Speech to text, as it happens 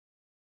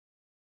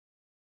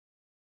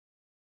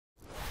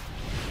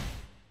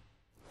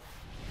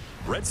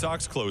Red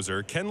Sox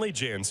closer Kenley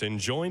Jansen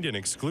joined an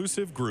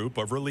exclusive group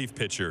of relief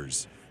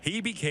pitchers. He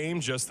became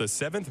just the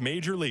 7th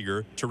major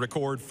leaguer to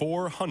record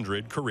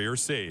 400 career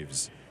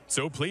saves.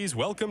 So please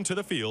welcome to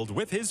the field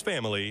with his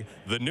family,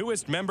 the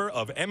newest member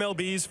of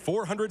MLB's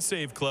 400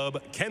 Save Club,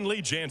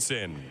 Kenley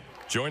Jansen.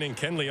 Joining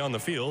Kenley on the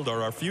field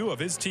are a few of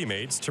his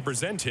teammates to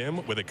present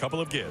him with a couple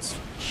of gifts.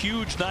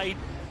 Huge night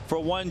for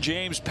one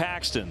James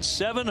Paxton.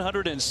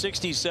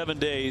 767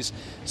 days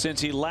since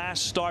he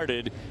last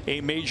started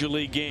a major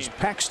league game.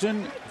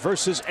 Paxton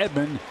versus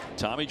Edman.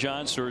 Tommy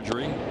John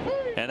surgery.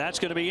 And that's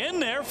going to be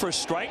in there for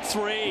strike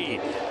 3.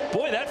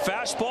 Boy, that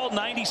fastball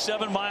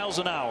 97 miles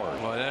an hour.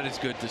 Well, that is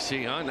good to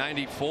see, huh?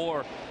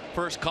 94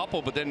 first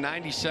couple, but then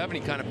 97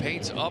 he kind of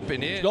paints up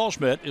and in.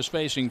 Goldschmidt is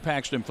facing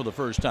Paxton for the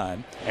first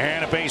time.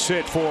 And a base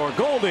hit for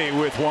Goldie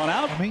with one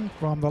out. Coming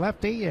from the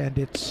lefty, and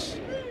it's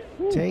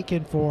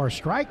taken for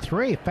strike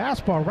 3.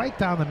 Fastball right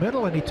down the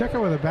middle, and he took it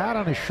with a bat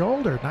on his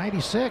shoulder.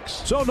 96.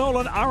 So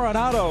Nolan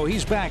Arenado,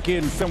 he's back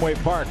in Fenway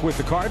Park with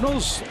the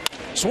Cardinals.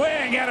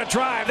 Swing and a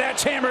drive.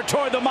 That's hammered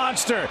toward the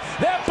monster.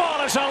 That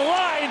ball is a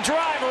line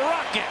drive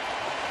rocket.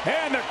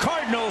 And the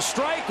Cardinals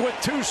strike with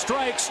 2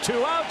 strikes,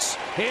 2 outs.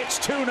 It's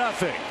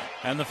 2-0.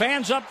 And the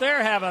fans up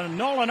there have a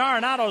Nolan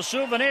Arenado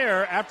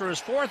souvenir after his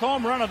 4th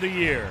home run of the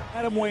year.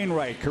 Adam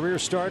Wainwright, career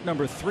start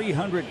number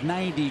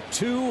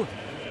 392,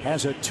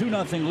 has a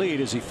 2-0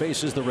 lead as he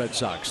faces the Red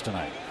Sox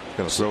tonight.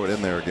 Gonna throw it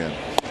in there again.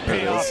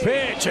 Payoff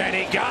pitch, and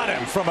he got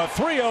him from a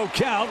 3-0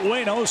 count.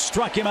 Waino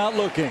struck him out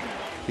looking.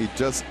 He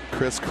just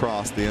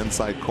crisscrossed the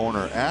inside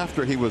corner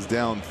after he was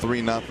down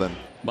 3-0.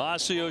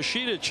 Masa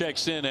Yoshida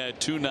checks in at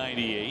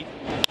 298.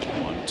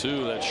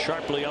 1-2, that's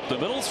sharply up the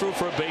middle, through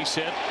for a base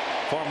hit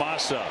for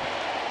Masa.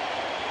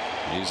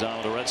 He's on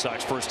with the Red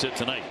Sox first hit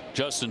tonight.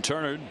 Justin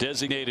Turner,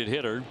 designated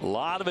hitter. A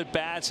lot of at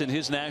bats in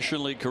his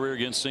National League career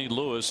against St.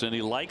 Louis, and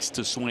he likes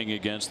to swing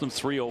against them.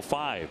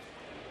 305.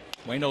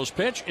 Waino's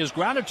pitch is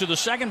grounded to the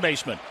second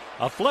baseman.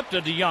 A flip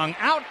to DeYoung,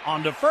 out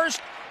onto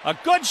first. A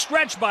good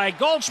stretch by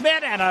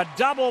Goldschmidt and a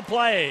double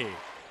play.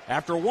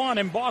 After 1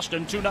 in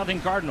Boston,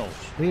 2-0 Cardinals.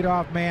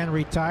 Leadoff man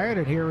retired,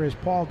 and here is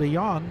Paul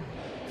DeYoung.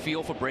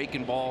 Feel for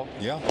breaking ball.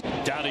 Yeah.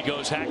 Down he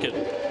goes Hackett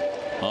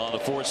on the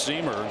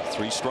 4-seamer.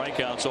 3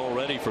 strikeouts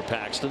already for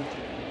Paxton.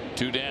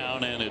 2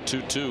 down and a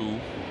 2-2.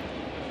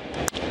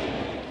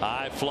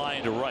 High fly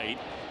into right.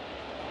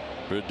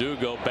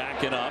 Verdugo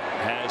backing up,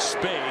 has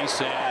space,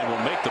 and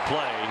will make the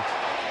play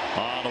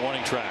on the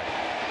warning track.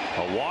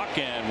 A walk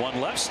and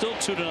 1 left, still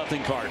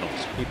 2-0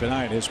 Cardinals. Keep an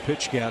eye on his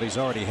pitch count. He's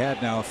already had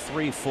now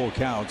 3 full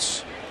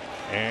counts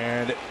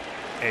and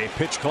a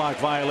pitch clock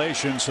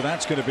violation, so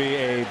that's going to be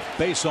a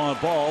base on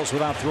balls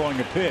without throwing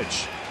a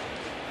pitch.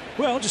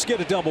 Well, just get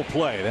a double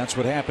play. That's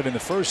what happened in the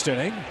first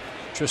inning.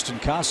 Tristan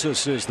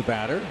Casas is the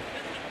batter.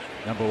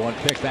 Number 1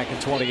 pick back in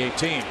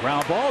 2018.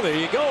 Ground ball, there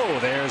you go.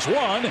 There's 1,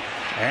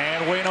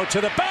 and Waino to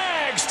the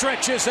bag,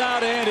 stretches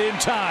out and in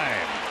time.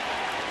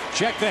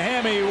 Check the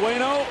hammy,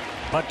 Waino.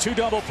 But 2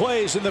 double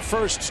plays in the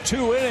first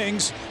 2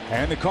 innings,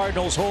 and the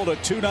Cardinals hold a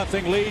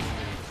 2-0 lead.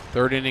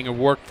 3rd inning of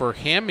work for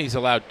him. He's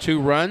allowed 2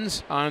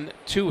 runs on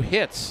 2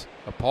 hits.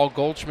 A Paul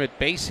Goldschmidt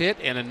base hit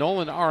and a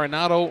Nolan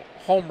Arenado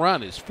home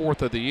run, his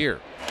 4th of the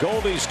year.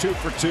 Goldie's 2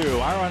 for 2.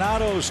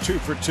 Arenado's 2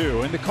 for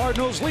 2, and the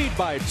Cardinals lead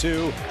by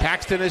 2.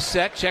 Paxton is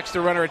set, checks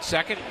the runner at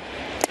second.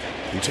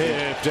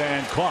 Tipped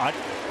and caught,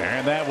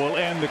 and that will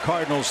end the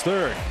Cardinals'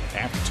 3rd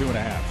after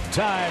 2.5.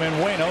 Time, and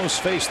Waino's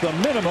face the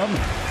minimum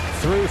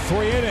through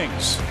 3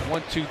 innings.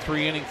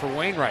 1-2-3 inning for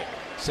Wainwright,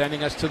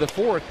 sending us to the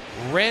 4th.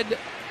 Red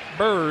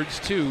Birds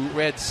 2,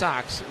 Red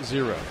Sox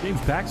 0.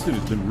 James Paxton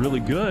has been really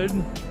good.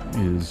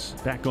 Is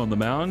back on the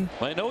mound.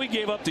 I know he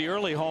gave up the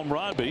early home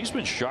run, but he's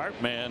been sharp,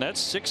 man. That's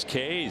 6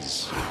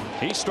 Ks.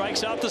 He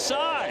strikes out the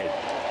side.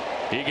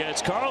 He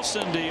gets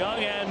Carlson, DeYoung,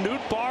 and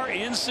Nootbaar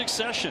in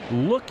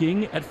succession.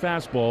 Looking at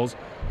fastballs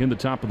in the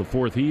top of the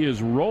 4th. He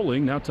is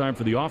rolling. Now time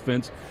for the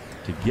offense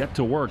to get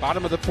to work.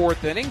 Bottom of the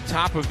 4th inning,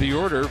 top of the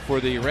order for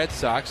the Red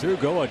Sox. Here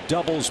go a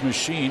doubles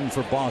machine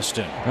for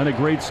Boston. And a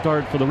great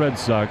start for the Red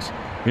Sox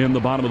in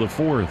the bottom of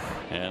the 4th.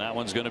 And that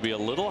one's going to be a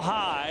little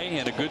high,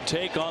 and a good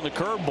take on the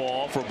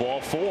curveball for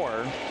ball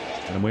 4.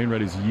 And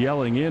Wainwright is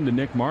yelling in to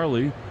Nick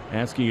Marley,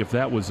 asking if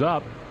that was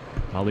up.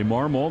 Ollie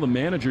Marmol, the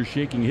manager,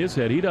 shaking his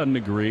head. He doesn't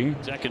agree.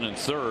 2nd and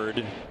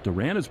 3rd.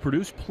 Duran has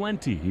produced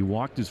plenty. He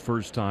walked his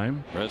first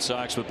time. Red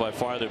Sox with by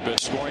far their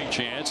best scoring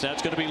chance.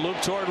 That's going to be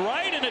looped toward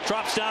right, and it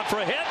drops down for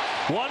a hit.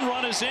 1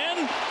 run is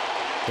in.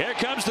 Here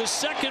comes the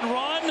 2nd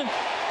run.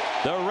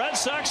 The Red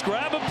Sox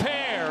grab a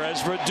pair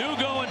as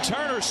Verdugo and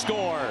Turner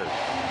score.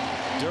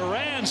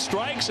 Duran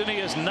strikes, and he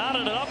has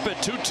knotted it up at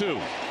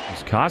 2-2.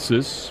 It's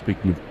Casas,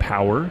 speaking of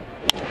power.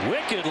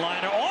 Wicked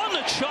liner on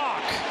the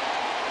chalk.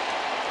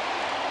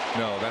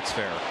 No, that's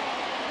fair.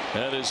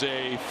 That is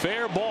a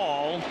fair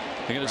ball.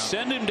 They're going to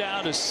send him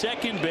down to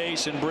second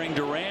base and bring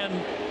Duran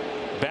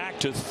back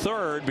to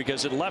 3rd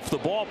because it left the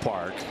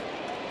ballpark.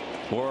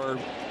 Or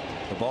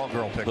the ball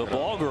girl picked it up. The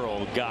ball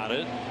girl got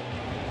it.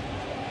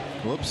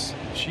 Whoops.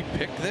 She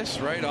picked this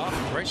right off,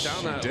 right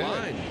down that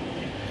line.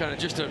 kind of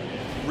just a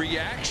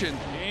reaction.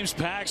 James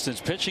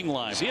Paxton's pitching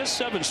line. He has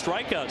 7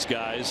 strikeouts,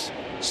 guys.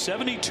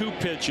 72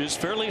 pitches,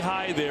 fairly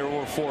high there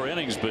over 4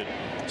 innings, but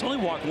it's only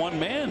walked 1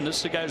 man.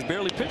 This guy's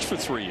barely pitched for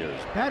 3 years.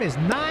 That is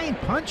 9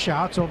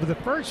 punch-outs over the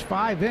first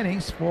 5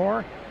 innings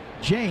for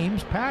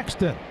James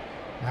Paxton.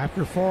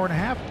 After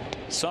 4.5.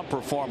 Some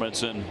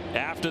performance, and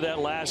after that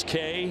last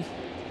K,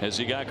 as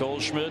he got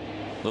Goldschmidt,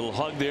 little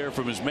hug there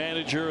from his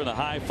manager and the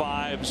high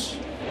fives.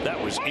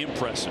 That was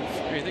impressive.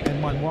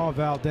 And Manuel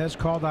Valdez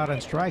called out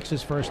on strikes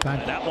his first time.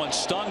 And that one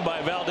stung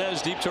by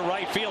Valdez deep to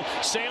right field.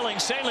 Sailing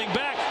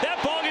back. That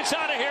ball gets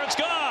out of here. It's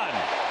gone.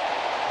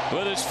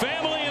 With his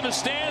family in the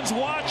stands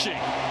watching,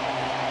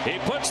 he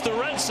puts the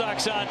Red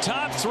Sox on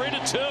top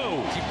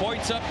 3-2. He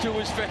points up to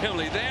his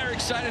family. They're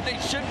excited. They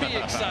should be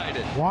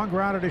excited. Wong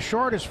grounded to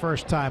short his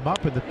first time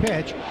up in the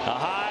pitch. A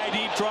high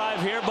deep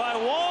drive here by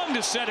Wong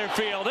to center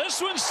field.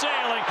 This one's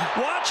sailing.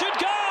 Watch it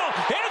go.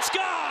 It's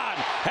gone.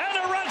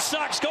 And the Red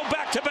Sox go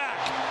back to back.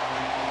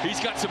 He's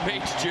got some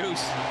base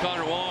juice,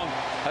 Connor Wong.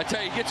 I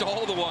tell you, he gets a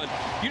hold of one.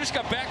 You just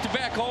got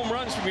back-to-back home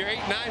runs from your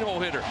 8-9 hole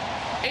hitter.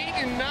 8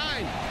 and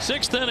 9.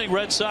 6th inning,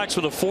 Red Sox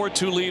with a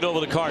 4-2 lead over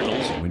the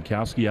Cardinals.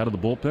 Winkowski out of the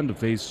bullpen to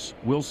face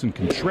Wilson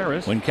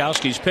Contreras.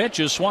 Winkowski's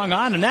pitch is swung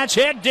on, and that's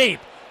hit deep.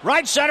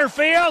 Right center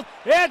field.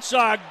 It's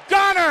a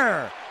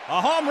gunner.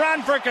 A home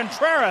run for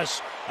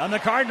Contreras, and the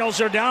Cardinals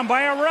are down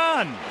by a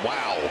run.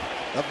 Wow,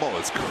 that ball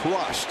is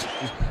crushed.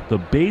 The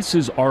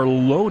bases are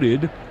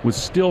loaded with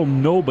still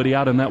nobody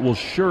out, and that will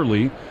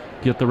surely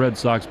get the Red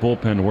Sox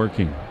bullpen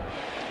working.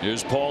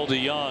 Here's Paul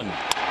DeYoung.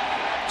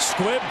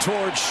 Squib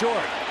towards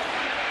short.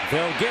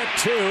 They'll get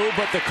 2,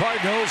 but the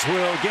Cardinals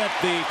will get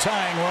the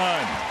tying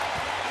run.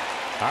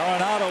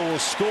 Arenado will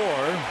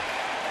score.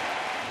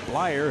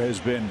 Blyer has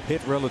been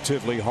hit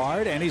relatively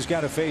hard, and he's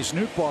got to face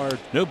Nootbaar.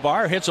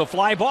 Nootbaar hits a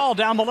fly ball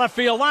down the left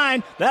field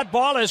line. That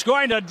ball is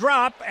going to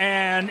drop,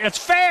 and it's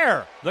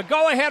fair. The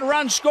go-ahead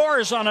run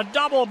scores on a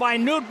double by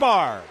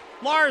Nootbaar.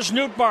 Lars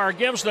Nootbaar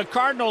gives the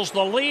Cardinals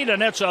the lead,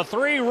 and it's a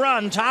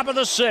 3-run top of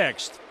the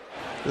 6th.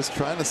 Just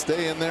trying to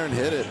stay in there and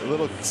hit it. A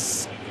little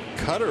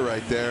cutter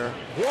right there.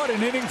 What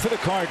an inning for the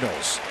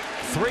Cardinals.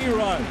 3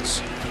 runs,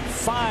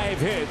 5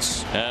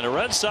 hits. And the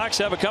Red Sox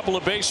have a couple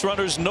of base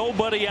runners,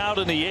 nobody out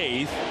in the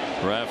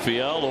 8th.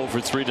 Raphael over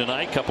 3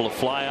 tonight, couple of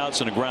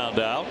flyouts and a ground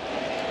out.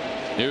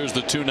 Here's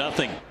the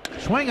 2-0.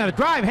 Swing on a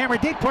drive, hammer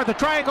deep toward the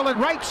triangle in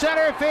right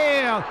center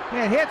field.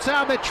 It hits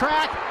on the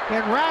track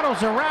and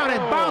rattles around and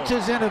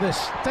bounces into the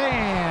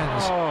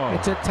stands.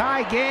 It's a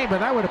tie game, but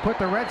that would have put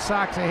the Red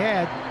Sox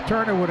ahead.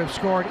 Turner would have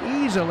scored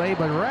easily,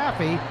 but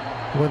Raffy,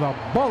 with a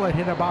bullet,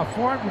 hit about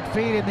 400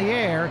 feet in the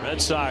air.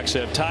 Red Sox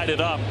have tied it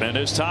up, and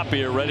his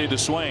Tapia ready to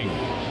swing.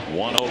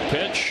 1-0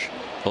 pitch.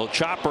 Little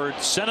chopper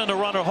sending the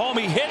runner home.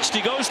 He hitched.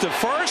 He goes to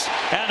first,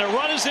 and the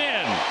run is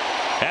in.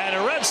 And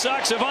the Red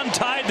Sox have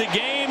untied the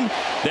game.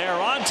 They're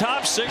on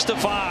top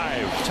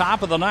 6-5.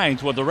 Top of the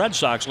 9th with the Red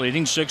Sox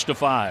leading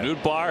 6-5.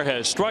 Nootbaar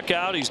has struck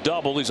out. He's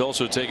doubled. He's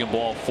also taken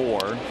ball 4.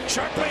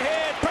 Sharply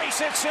hit, base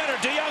hit center.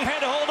 DeYoung had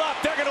to hold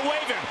up. They're going to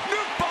wave him.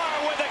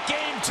 Nootbaar with a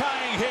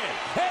game-tying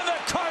hit. And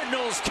the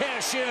Cardinals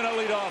cash in a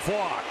leadoff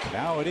walk.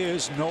 Now it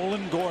is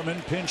Nolan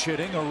Gorman pinch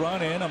hitting. A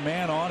run in, a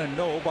man on, and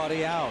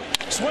nobody out.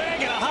 Swing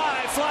and a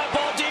high fly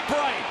ball deep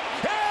right.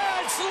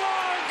 It's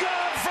long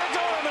gone for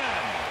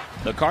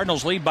Gorman. The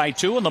Cardinals lead by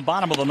 2 in the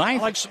bottom of the 9th.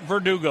 Alex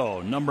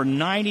Verdugo, number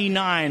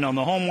 99 on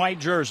the home white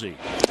jersey.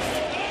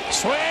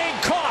 Swing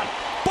caught.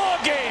 Ball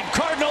game.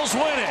 Cardinals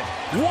win it.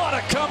 What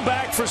a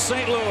comeback for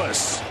St.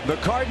 Louis. The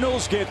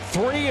Cardinals get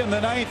 3 in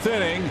the 9th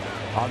inning.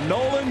 A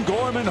Nolan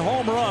Gorman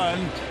home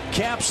run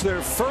caps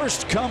their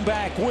first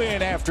comeback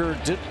win after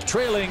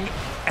trailing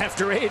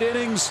after 8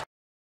 innings.